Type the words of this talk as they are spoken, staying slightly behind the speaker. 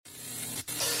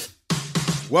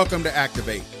Welcome to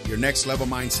Activate, your next level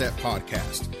mindset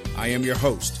podcast. I am your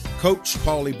host, Coach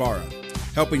Paul Ibarra,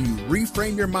 helping you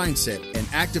reframe your mindset and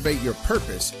activate your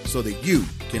purpose so that you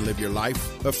can live your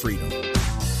life of freedom.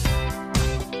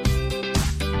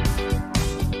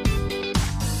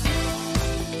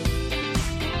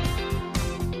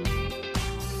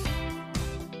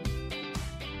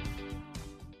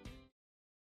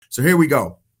 So here we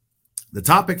go. The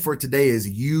topic for today is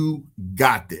you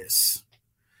got this.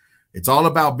 It's all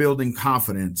about building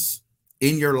confidence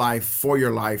in your life, for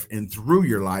your life, and through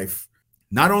your life,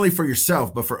 not only for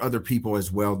yourself, but for other people as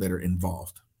well that are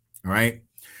involved. All right.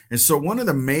 And so one of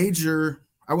the major,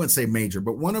 I wouldn't say major,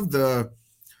 but one of the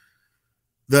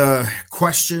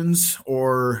questions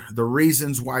or the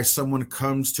reasons why someone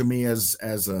comes to me as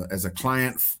a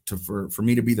client for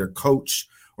me to be their coach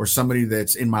or somebody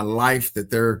that's in my life, that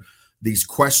they're these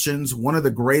questions. One of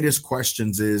the greatest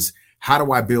questions is, how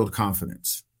do I build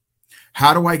confidence?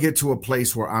 How do I get to a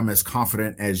place where I'm as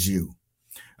confident as you?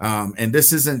 And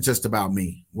this isn't just about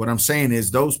me. What I'm saying is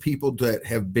those people that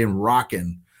have been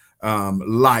rocking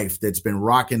life, that's been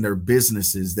rocking their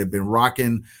businesses, they've been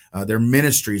rocking their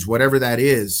ministries, whatever that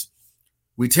is.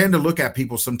 We tend to look at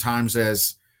people sometimes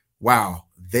as, wow,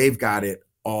 they've got it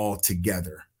all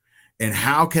together. And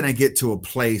how can I get to a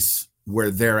place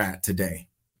where they're at today?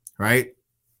 Right?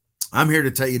 I'm here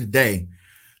to tell you today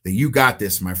that you got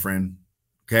this, my friend.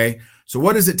 Okay. So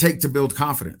what does it take to build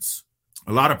confidence?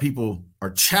 A lot of people are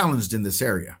challenged in this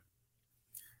area.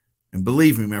 And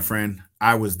believe me, my friend,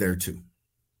 I was there too.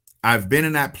 I've been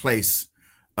in that place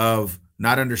of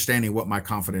not understanding what my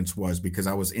confidence was because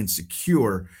I was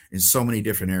insecure in so many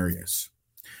different areas.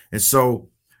 And so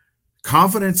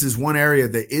confidence is one area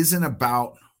that isn't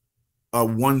about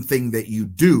one thing that you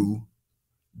do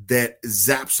that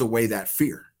zaps away that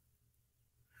fear.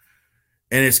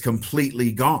 And it's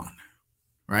completely gone,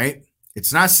 right?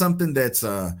 It's not something that's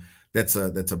a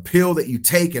pill that you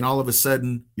take and all of a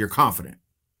sudden you're confident.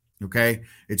 Okay.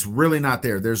 It's really not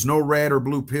there. There's no red or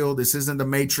blue pill. This isn't the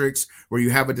Matrix where you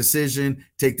have a decision,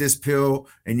 take this pill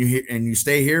and you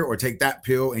stay here, or take that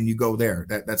pill and you go there.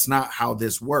 That's not how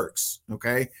this works.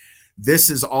 Okay. This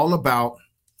is all about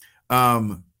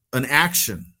an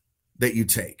action that you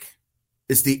take.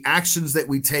 It's the actions that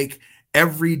we take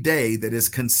every day that is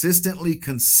consistently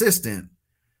consistent,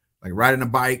 like riding a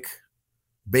bike,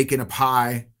 baking a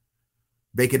pie,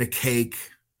 baking a cake,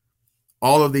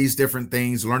 all of these different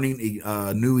things, learning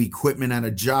new equipment at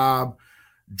a job,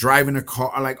 driving a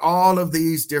car, like all of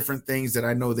these different things that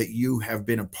I know that you have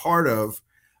been a part of,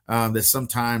 that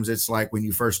sometimes it's like when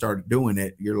you first started doing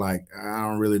it, you're like, I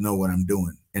don't really know what I'm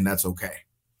doing, and that's okay.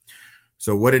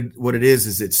 So what it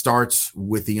is it starts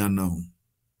with the unknown.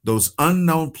 Those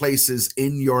unknown places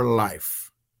in your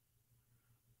life,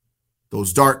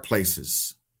 those dark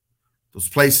places, those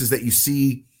places that you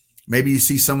see, maybe you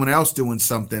see someone else doing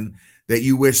something that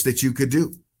you wish that you could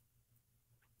do.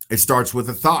 It starts with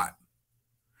a thought.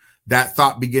 That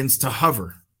thought begins to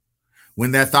hover.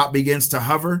 When that thought begins to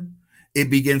hover, it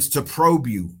begins to probe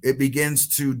you. It begins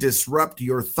to disrupt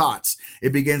your thoughts.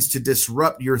 It begins to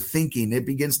disrupt your thinking. It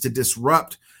begins to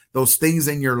disrupt those things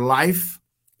in your life.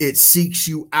 It seeks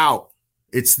you out.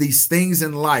 It's these things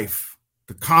in life,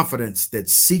 the confidence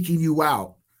that's seeking you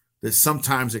out, that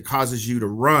sometimes it causes you to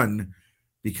run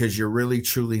because you're really,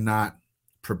 truly not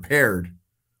prepared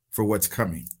for what's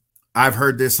coming. I've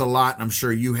heard this a lot, and I'm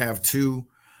sure you have too.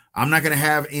 I'm not going to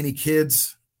have any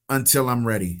kids until I'm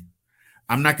ready.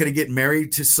 I'm not going to get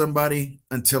married to somebody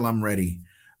until I'm ready.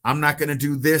 I'm not going to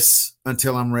do this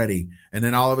until I'm ready. And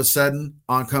then all of a sudden,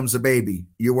 on comes the baby.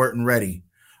 You weren't ready.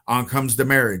 On comes the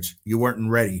marriage. You weren't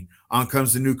ready. On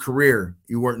comes the new career.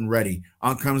 You weren't ready.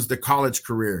 On comes the college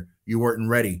career. You weren't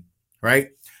ready, right?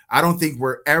 I don't think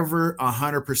we're ever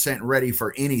 100% ready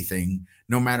for anything,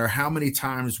 no matter how many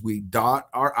times we dot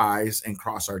our I's and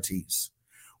cross our T's.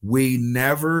 We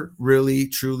never really,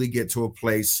 truly get to a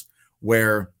place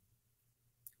where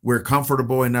we're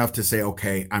comfortable enough to say,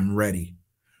 okay, I'm ready.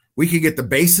 We can get the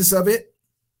basis of it,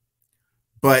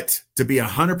 but to be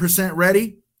 100%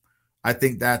 ready, I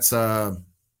think that's a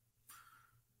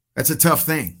tough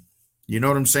thing. You know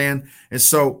what I'm saying? And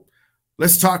so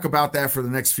let's talk about that for the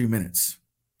next few minutes.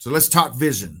 So let's talk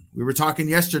vision. We were talking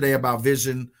yesterday about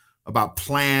vision, about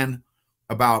plan,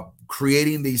 about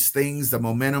creating these things, the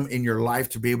momentum in your life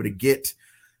to be able to get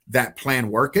that plan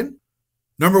working.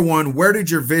 Number one, where did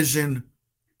your vision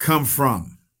come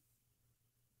from?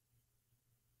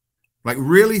 Like,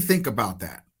 really think about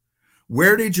that.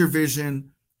 Where did your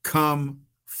vision come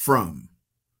from?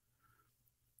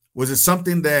 Was it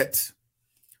something that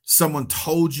someone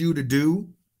told you to do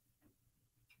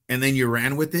and then you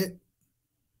ran with it?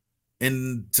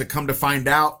 And to come to find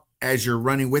out as you're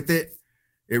running with it,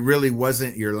 it really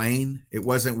wasn't your lane. It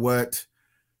wasn't what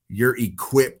you're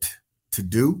equipped to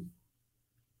do.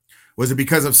 Was it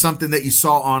because of something that you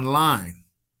saw online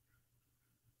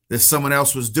that someone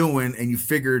else was doing and you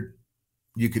figured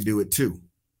you could do it too?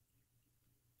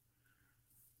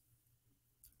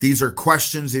 These are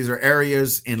questions, these are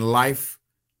areas in life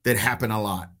that happen a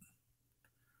lot.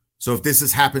 So if this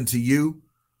has happened to you,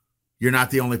 you're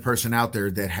not the only person out there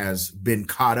that has been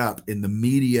caught up in the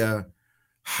media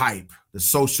hype, the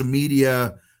social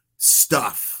media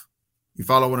stuff. You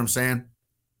follow what I'm saying?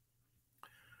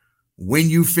 When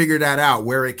you figure that out,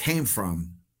 where it came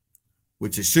from,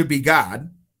 which it should be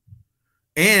God,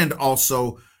 and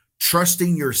also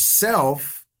trusting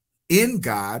yourself in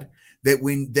God,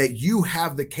 that you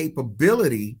have the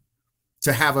capability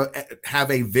to have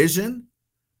a vision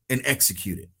and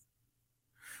execute it.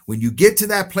 When you get to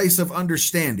that place of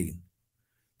understanding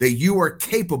that you are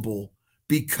capable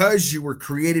because you were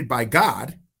created by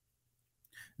God,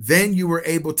 then you were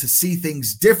able to see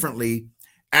things differently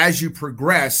as you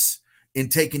progress in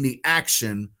taking the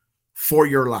action for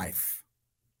your life.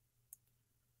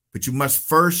 But you must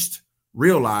first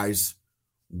realize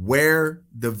where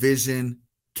the vision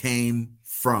came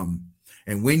from.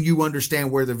 And when you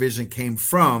understand where the vision came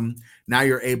from, now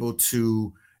you're able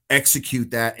to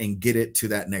execute that and get it to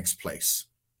that next place.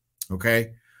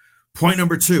 Okay. Point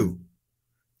number 2,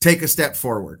 take a step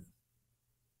forward.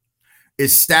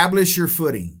 Establish your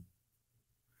footing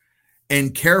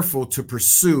and careful to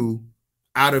pursue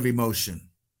out of emotion.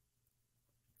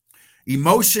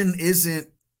 Emotion isn't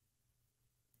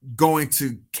going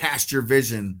to cast your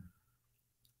vision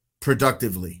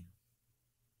productively.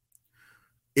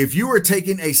 If you are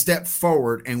taking a step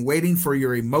forward and waiting for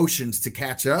your emotions to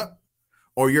catch up,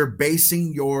 or you're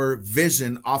basing your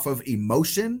vision off of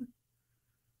emotion,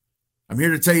 I'm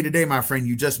here to tell you today, my friend,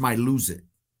 you just might lose it.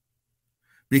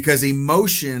 Because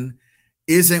emotion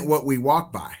isn't what we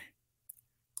walk by.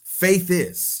 Faith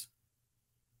is.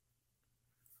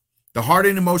 The heart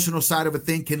and emotional side of a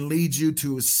thing can lead you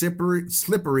to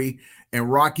slippery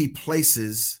and rocky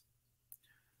places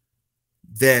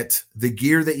that the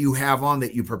gear that you have on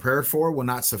that you prepared for will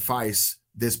not suffice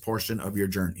this portion of your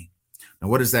journey. Now,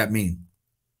 what does that mean?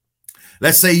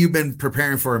 Let's say you've been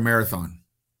preparing for a marathon.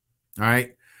 All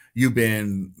right. You've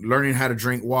been learning how to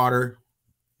drink water,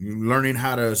 learning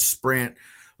how to sprint,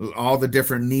 all the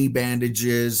different knee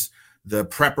bandages, the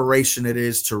preparation it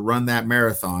is to run that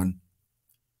marathon.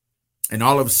 And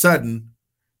all of a sudden,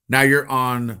 now you're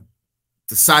on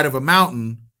the side of a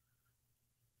mountain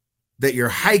that you're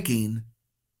hiking,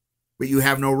 but you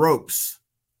have no ropes.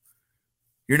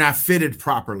 You're not fitted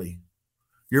properly.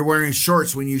 You're wearing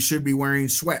shorts when you should be wearing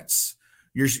sweats.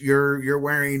 You're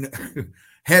wearing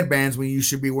headbands when you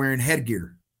should be wearing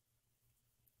headgear.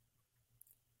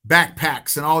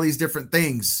 Backpacks and all these different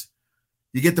things.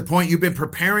 You get the point. You've been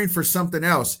preparing for something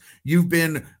else. You've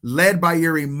been led by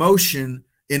your emotion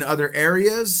in other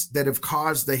areas that have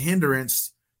caused the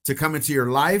hindrance to come into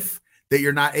your life, that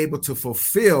you're not able to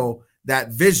fulfill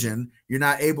that vision. You're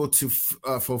not able to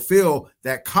fulfill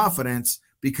that confidence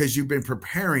because you've been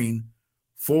preparing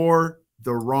for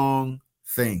the wrong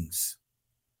things.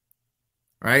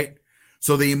 Right?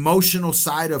 So the emotional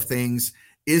side of things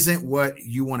isn't what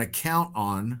you want to count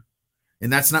on,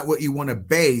 and that's not what you want to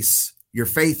base your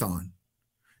faith on.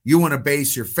 You want to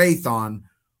base your faith on,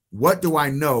 what do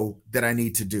I know that I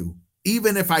need to do?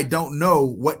 Even if I don't know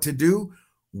what to do,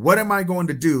 what am I going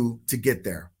to do to get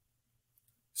there?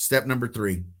 Step number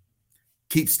 3,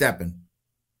 keep stepping,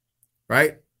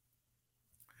 right?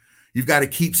 You've got to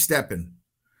keep stepping.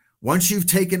 Once you've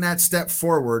taken that step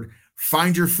forward,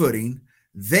 find your footing,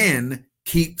 then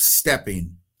keep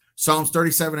stepping. Psalms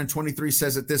 37:23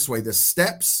 says it this way: the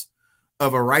steps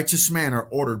of a righteous man are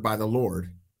ordered by the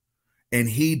Lord, and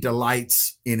he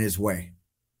delights in his way.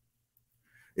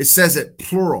 It says it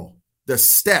plural. The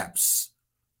steps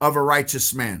of a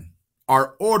righteous man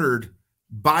are ordered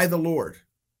by the Lord.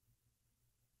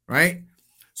 Right?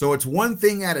 So it's one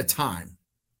thing at a time.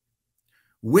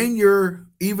 When you're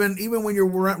even when you're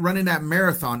running that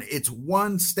marathon, it's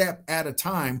one step at a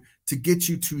time to get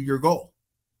you to your goal.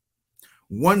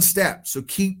 One step. So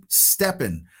keep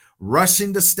stepping.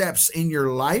 Rushing the steps in your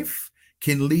life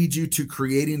can lead you to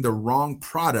creating the wrong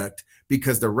product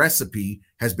because the recipe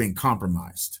has been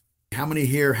compromised. How many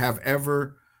here have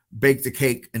ever baked a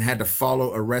cake and had to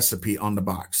follow a recipe on the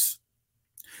box?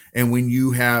 And when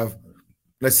you have,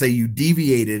 let's say you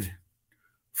deviated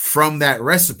from that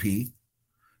recipe,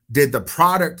 did the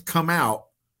product come out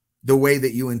the way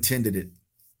that you intended it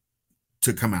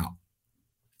to come out?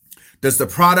 Does the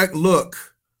product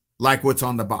look like what's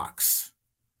on the box?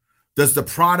 Does the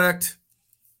product,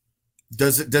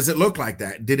 does it look like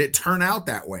that? Did it turn out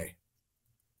that way?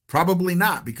 Probably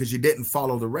not, because you didn't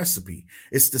follow the recipe.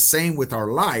 It's the same with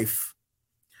our life.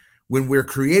 When we're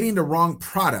creating the wrong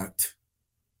product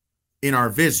in our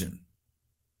vision,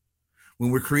 when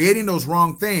we're creating those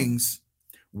wrong things,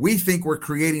 we think we're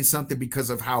creating something because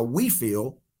of how we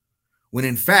feel, when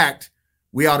in fact,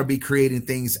 we ought to be creating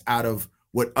things out of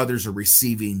what others are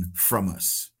receiving from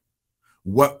us.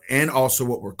 And also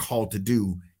what we're called to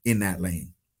do in that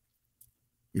lane.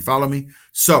 You follow me?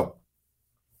 So,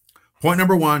 point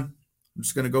number one, I'm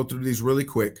just going to go through these really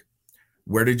quick.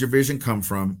 Where did your vision come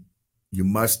from? You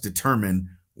must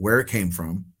determine where it came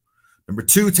from. Number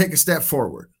two, take a step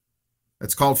forward.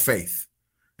 That's called faith.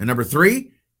 And number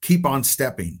three, keep on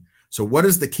stepping. So what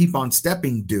does the keep on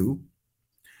stepping do?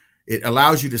 It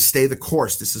allows you to stay the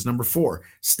course. This is number four.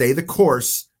 Stay the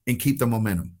course and keep the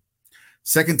momentum.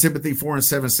 2 Timothy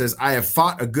 4:7 says, I have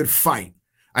fought a good fight.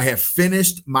 I have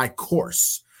finished my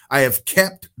course. I have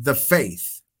kept the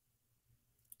faith.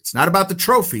 It's not about the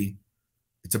trophy.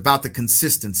 It's about the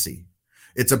consistency.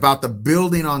 It's about the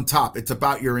building on top. It's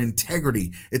about your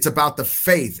integrity. It's about the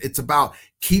faith. It's about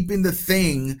keeping the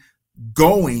thing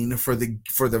going for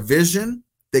the vision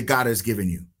that God has given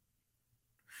you.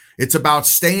 It's about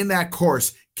staying that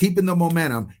course, keeping the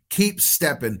momentum, keep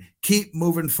stepping, keep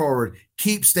moving forward,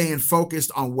 keep staying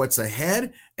focused on what's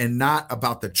ahead and not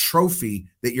about the trophy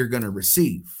that you're going to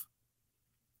receive.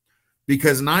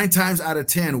 Because 9 times out of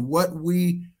 10, what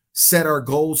we set our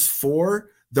goals for,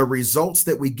 the results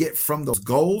that we get from those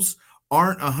goals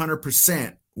aren't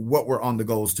 100% what we're on the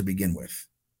goals to begin with,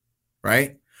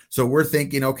 right? So we're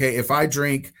thinking, okay, if I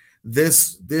drink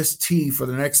this tea for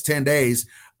the next 10 days,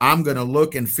 I'm going to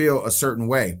look and feel a certain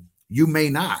way. You may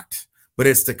not, but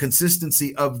it's the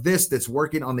consistency of this that's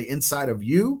working on the inside of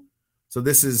you. So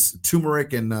this is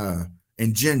turmeric and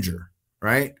ginger,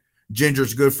 right? Ginger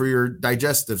is good for your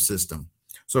digestive system.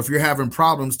 So if you're having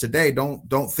problems today,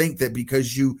 don't think that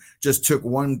because you just took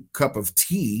 1 cup of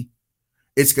tea,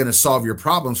 it's going to solve your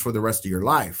problems for the rest of your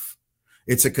life.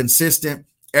 It's a consistent,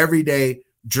 every day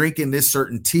drinking this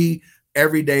certain tea,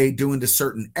 every day doing this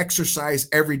certain exercise,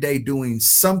 every day doing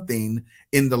something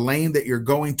in the lane that you're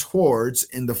going towards,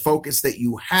 in the focus that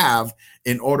you have,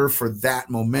 in order for that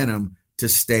momentum to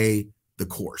stay the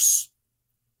course.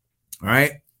 All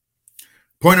right.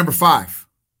 Point number 5.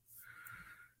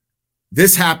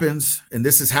 This happens, and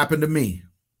this has happened to me.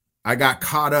 I got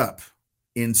caught up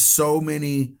in so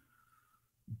many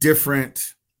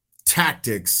different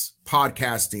tactics,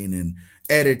 podcasting and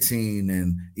editing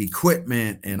and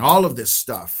equipment and all of this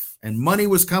stuff. And money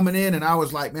was coming in, and I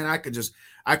was like, man,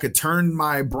 I could turn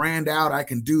my brand out. I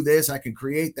can do this. I can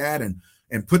create that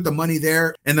and put the money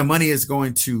there. And the money is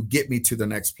going to get me to the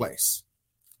next place.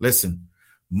 Listen,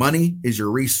 money is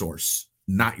your resource,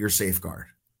 not your safeguard.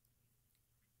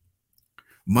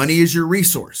 Money is your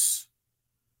resource,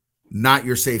 not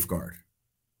your safeguard.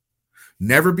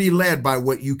 Never be led by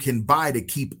what you can buy to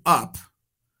keep up.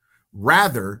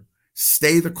 Rather,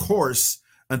 stay the course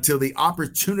until the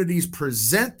opportunities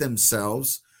present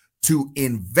themselves to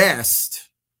invest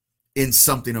in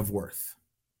something of worth.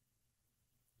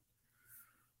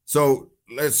 So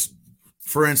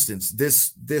for instance,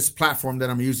 this platform that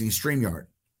I'm using, StreamYard,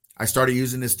 I started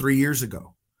using this 3 years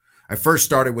ago. I first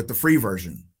started with the free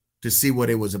version to see what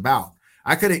it was about.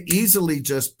 I could have easily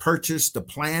just purchased the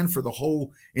plan for the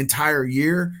whole entire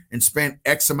year and spent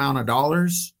X amount of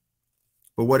dollars.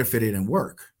 But what if it didn't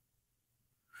work?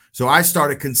 So I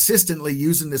started consistently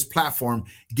using this platform,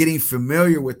 getting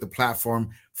familiar with the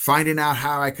platform, finding out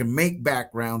how I can make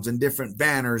backgrounds and different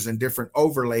banners and different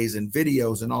overlays and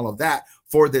videos and all of that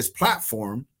for this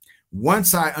platform.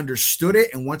 Once I understood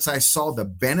it and once I saw the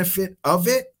benefit of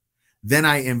it, then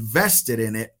I invested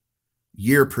in it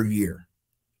year per year.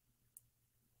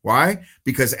 Why?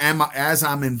 Because as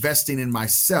I'm investing in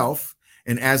myself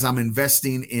and as I'm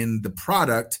investing in the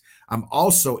product, I'm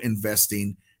also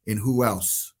investing in who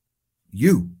else?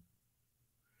 You.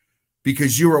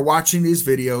 Because you are watching these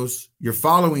videos, you're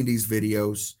following these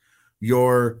videos,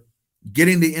 you're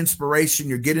getting the inspiration,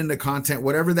 you're getting the content,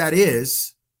 whatever that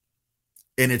is,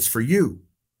 and it's for you.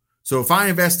 So if I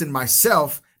invest in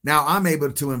myself, now I'm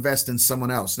able to invest in someone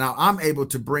else. Now I'm able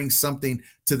to bring something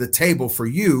to the table for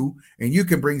you, and you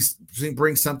can bring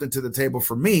something to the table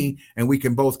for me, and we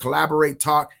can both collaborate,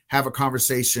 talk, have a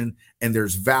conversation, and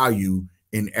there's value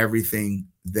in everything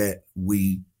that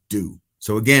we do.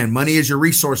 So again, money is your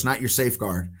resource, not your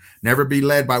safeguard. Never be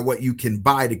led by what you can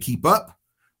buy to keep up.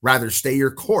 Rather, stay your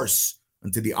course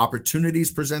until the opportunities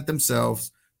present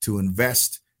themselves to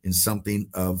invest in something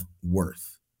of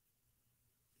worth.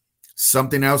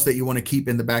 Something else that you want to keep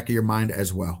in the back of your mind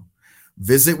as well.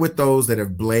 Visit with those that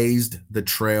have blazed the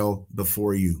trail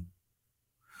before you.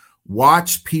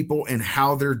 Watch people and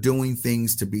how they're doing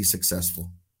things to be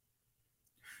successful.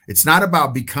 It's not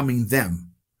about becoming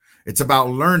them. It's about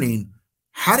learning,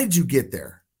 how did you get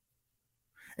there?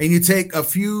 And you take a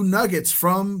few nuggets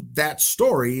from that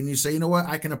story and you say, you know what,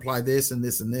 I can apply this and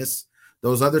this and this.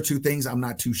 Those other two things, I'm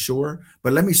not too sure.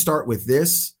 But let me start with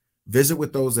this. Visit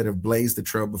with those that have blazed the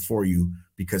trail before you,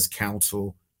 because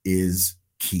counsel is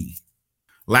key.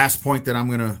 Last point that I'm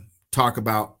going to talk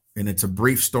about, and it's a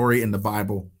brief story in the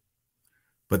Bible,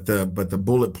 but the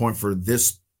bullet point for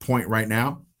this point right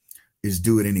now is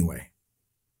do it anyway.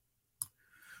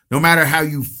 No matter how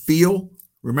you feel,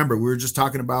 remember, we were just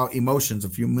talking about emotions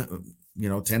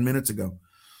 10 minutes ago.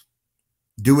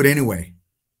 Do it anyway.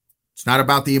 It's not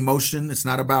about the emotion. It's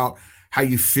not about how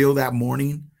you feel that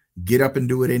morning. Get up and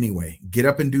do it anyway. Get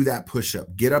up and do that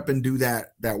push-up. Get up and do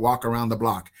that walk around the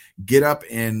block. Get up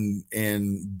and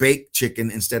bake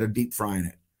chicken instead of deep frying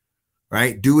it,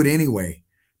 right? Do it anyway,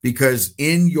 because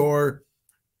in your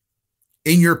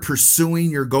pursuing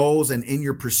your goals and in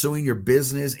your pursuing your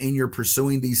business, in your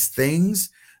pursuing these things,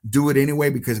 do it anyway,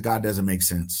 because God doesn't make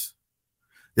sense.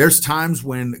 There's times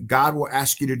when God will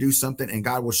ask you to do something and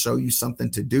God will show you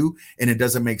something to do, and it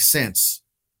doesn't make sense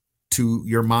to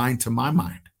your mind, to my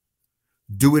mind.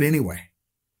 Do it anyway,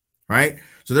 right?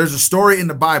 So there's a story in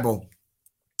the Bible.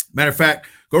 Matter of fact,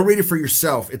 go read it for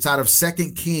yourself. It's out of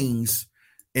 2 Kings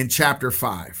in chapter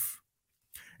 5.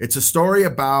 It's a story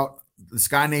about this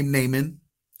guy named Naaman.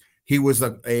 He was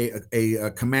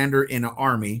a commander in an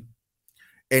army,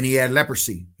 and he had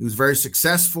leprosy. He was very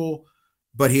successful,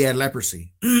 but he had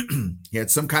leprosy. He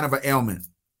had some kind of an ailment.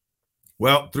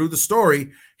 Well, through the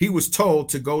story, he was told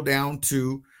to go down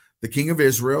to the king of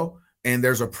Israel, and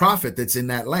there's a prophet that's in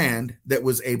that land that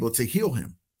was able to heal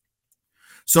him.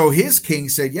 So his king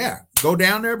said, yeah, go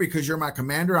down there because you're my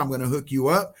commander. I'm going to hook you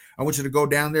up. I want you to go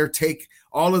down there, take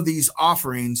all of these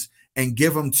offerings and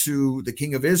give them to the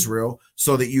king of Israel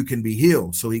so that you can be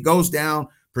healed. So he goes down,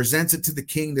 presents it to the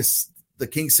king. The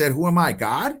king said, who am I,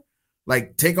 God?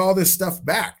 Like, take all this stuff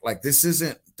back. Like, this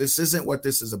isn't what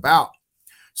this is about.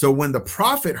 So when the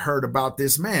prophet heard about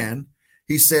this man,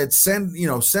 he said, send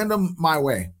him my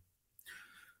way.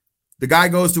 The guy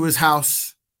goes to his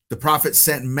house. The prophet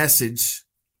sent message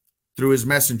through his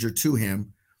messenger to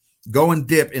him. Go and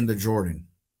dip in the Jordan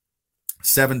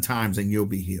 7 times and you'll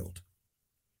be healed.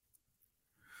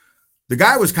 The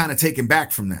guy was kind of taken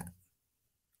back from that.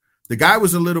 The guy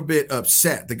was a little bit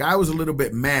upset. The guy was a little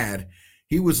bit mad.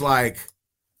 He was like,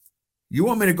 you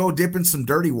want me to go dip in some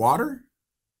dirty water?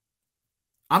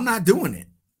 I'm not doing it.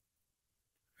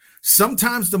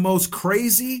 Sometimes the most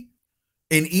crazy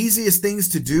and easiest things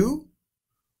to do,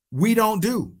 we don't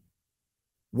do.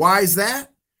 Why is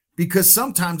that? Because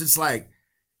sometimes it's like,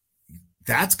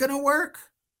 that's going to work?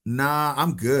 Nah,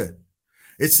 I'm good.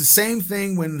 It's the same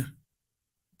thing when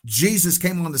Jesus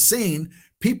came on the scene.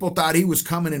 People thought he was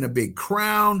coming in a big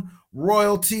crown,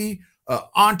 royalty,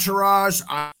 entourage.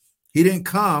 He didn't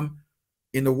come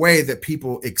in the way that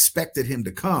people expected him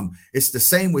to come. It's the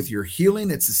same with your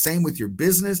healing. It's the same with your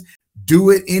business. Do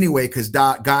it anyway, because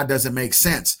God doesn't make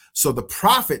sense. So the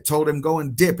prophet told him, go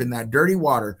and dip in that dirty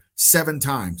water 7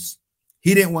 times.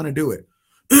 He didn't want to do it.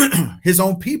 His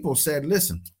own people said,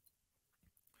 listen,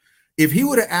 if he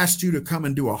would have asked you to come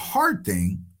and do a hard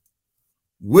thing,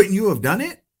 wouldn't you have done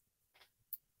it?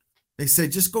 They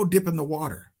said, just go dip in the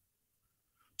water.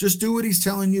 Just do what he's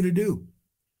telling you to do.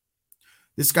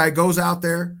 This guy goes out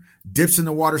there, dips in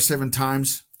the water 7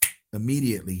 times.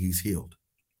 Immediately he's healed.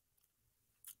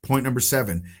 Point number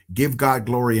 7, give God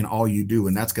glory in all you do.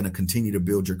 And that's going to continue to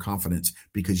build your confidence,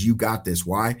 because you got this.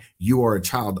 Why? You are a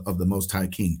child of the Most High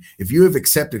King. If you have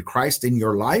accepted Christ in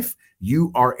your life,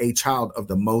 you are a child of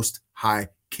the Most High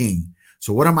King.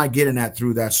 So what am I getting at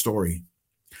through that story?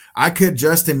 I could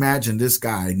just imagine this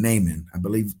guy, Naaman. I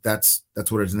believe that's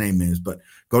what his name is, but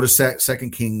go to 2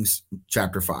 Kings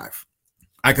chapter 5.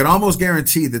 I could almost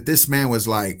guarantee that this man was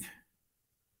like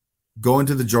going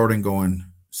to the Jordan going,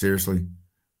 seriously,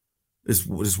 this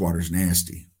water's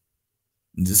nasty.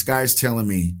 And this guy's telling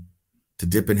me to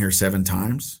dip in here 7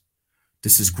 times.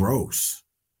 This is gross.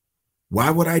 Why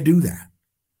would I do that?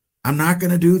 I'm not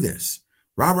going to do this.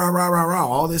 Rah, rah, rah, rah, rah,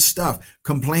 all this stuff,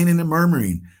 complaining and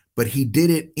murmuring. But he did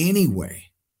it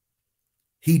anyway.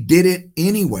 He did it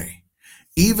anyway.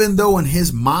 Even though in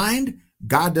his mind,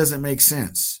 God doesn't make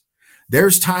sense.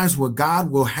 There's times where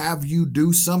God will have you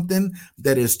do something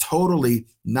that is totally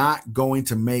not going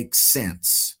to make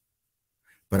sense.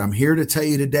 But I'm here to tell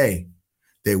you today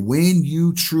that when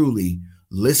you truly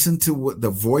listen to what the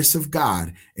voice of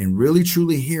God and really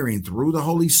truly hearing through the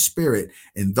Holy Spirit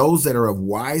and those that are of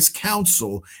wise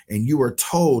counsel, and you are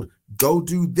told, go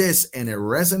do this, and it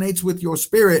resonates with your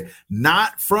spirit,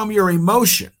 not from your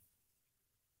emotion.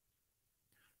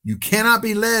 You cannot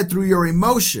be led through your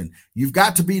emotion. You've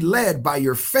got to be led by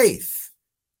your faith.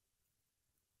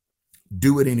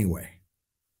 Do it anyway.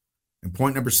 And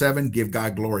point number 7, give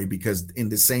God glory, because in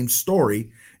the same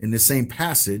story, in the same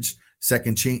passage, 2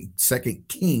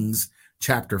 Kings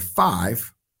chapter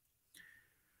 5,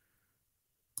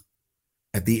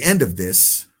 at the end of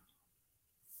this,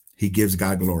 he gives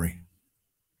God glory.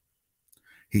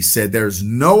 He said, there's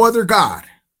no other God.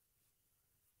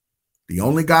 The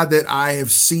only God that I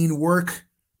have seen work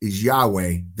is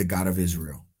Yahweh, the God of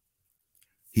Israel.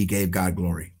 He gave God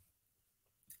glory.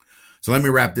 So let me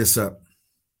wrap this up.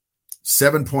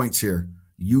 7 points here.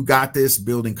 You got this,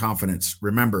 building confidence.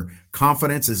 Remember,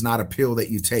 confidence is not a pill that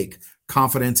you take.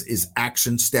 Confidence is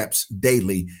action steps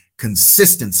daily,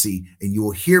 consistency. And you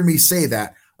will hear me say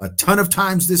that a ton of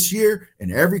times this year.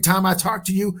 And every time I talk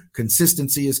to you,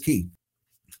 consistency is key.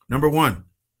 Number 1,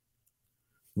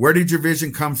 where did your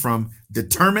vision come from?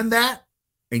 Determine that,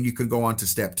 and you can go on to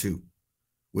step 2,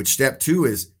 which step 2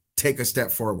 is take a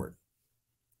step forward.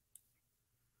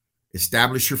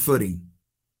 Establish your footing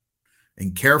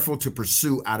and careful to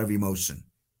pursue out of emotion.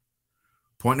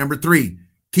 Point number 3,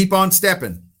 keep on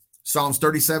stepping. Psalms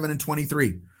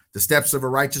 37:23. The steps of a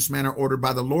righteous man are ordered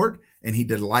by the Lord, and he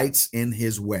delights in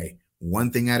his way.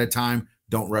 One thing at a time.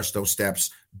 Don't rush those steps.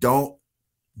 Don't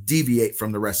deviate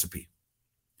from the recipe.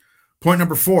 Point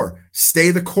number 4,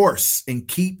 stay the course and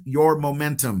keep your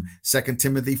momentum. 2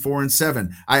 Timothy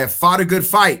 4:7. I have fought a good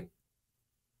fight.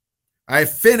 I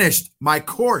have finished my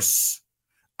course.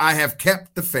 I have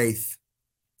kept the faith.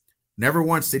 Never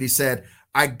once did he said,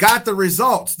 I got the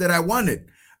results that I wanted.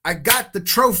 I got the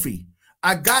trophy.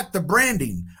 I got the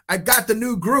branding. I got the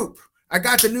new group. I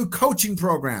got the new coaching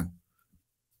program.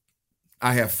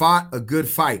 I have fought a good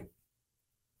fight.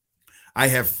 I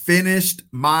have finished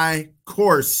my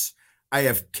course. I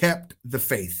have kept the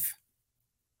faith.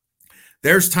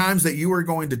 There's times that you are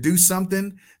going to do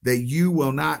something that you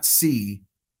will not see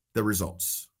the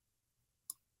results.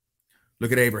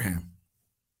 Look at Abraham.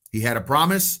 He had a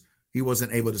promise. He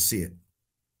wasn't able to see it.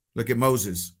 Look at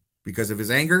Moses. Because of his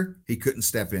anger, he couldn't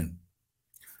step in.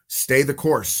 Stay the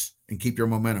course and keep your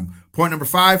momentum. Point number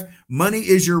 5, money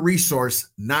is your resource,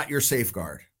 not your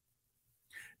safeguard.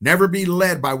 Never be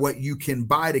led by what you can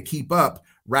buy to keep up.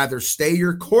 Rather, stay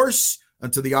your course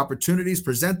until the opportunities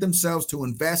present themselves to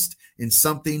invest in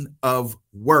something of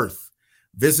worth.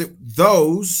 Visit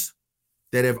those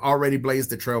that have already blazed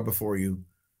the trail before you.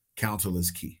 Counsel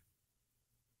is key.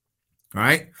 All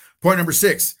right. Point number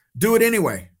 6, do it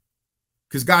anyway,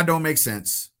 because God don't make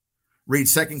sense. Read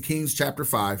 2 Kings chapter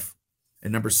 5.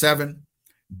 And number 7,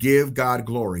 give God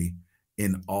glory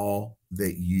in all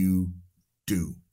that you do.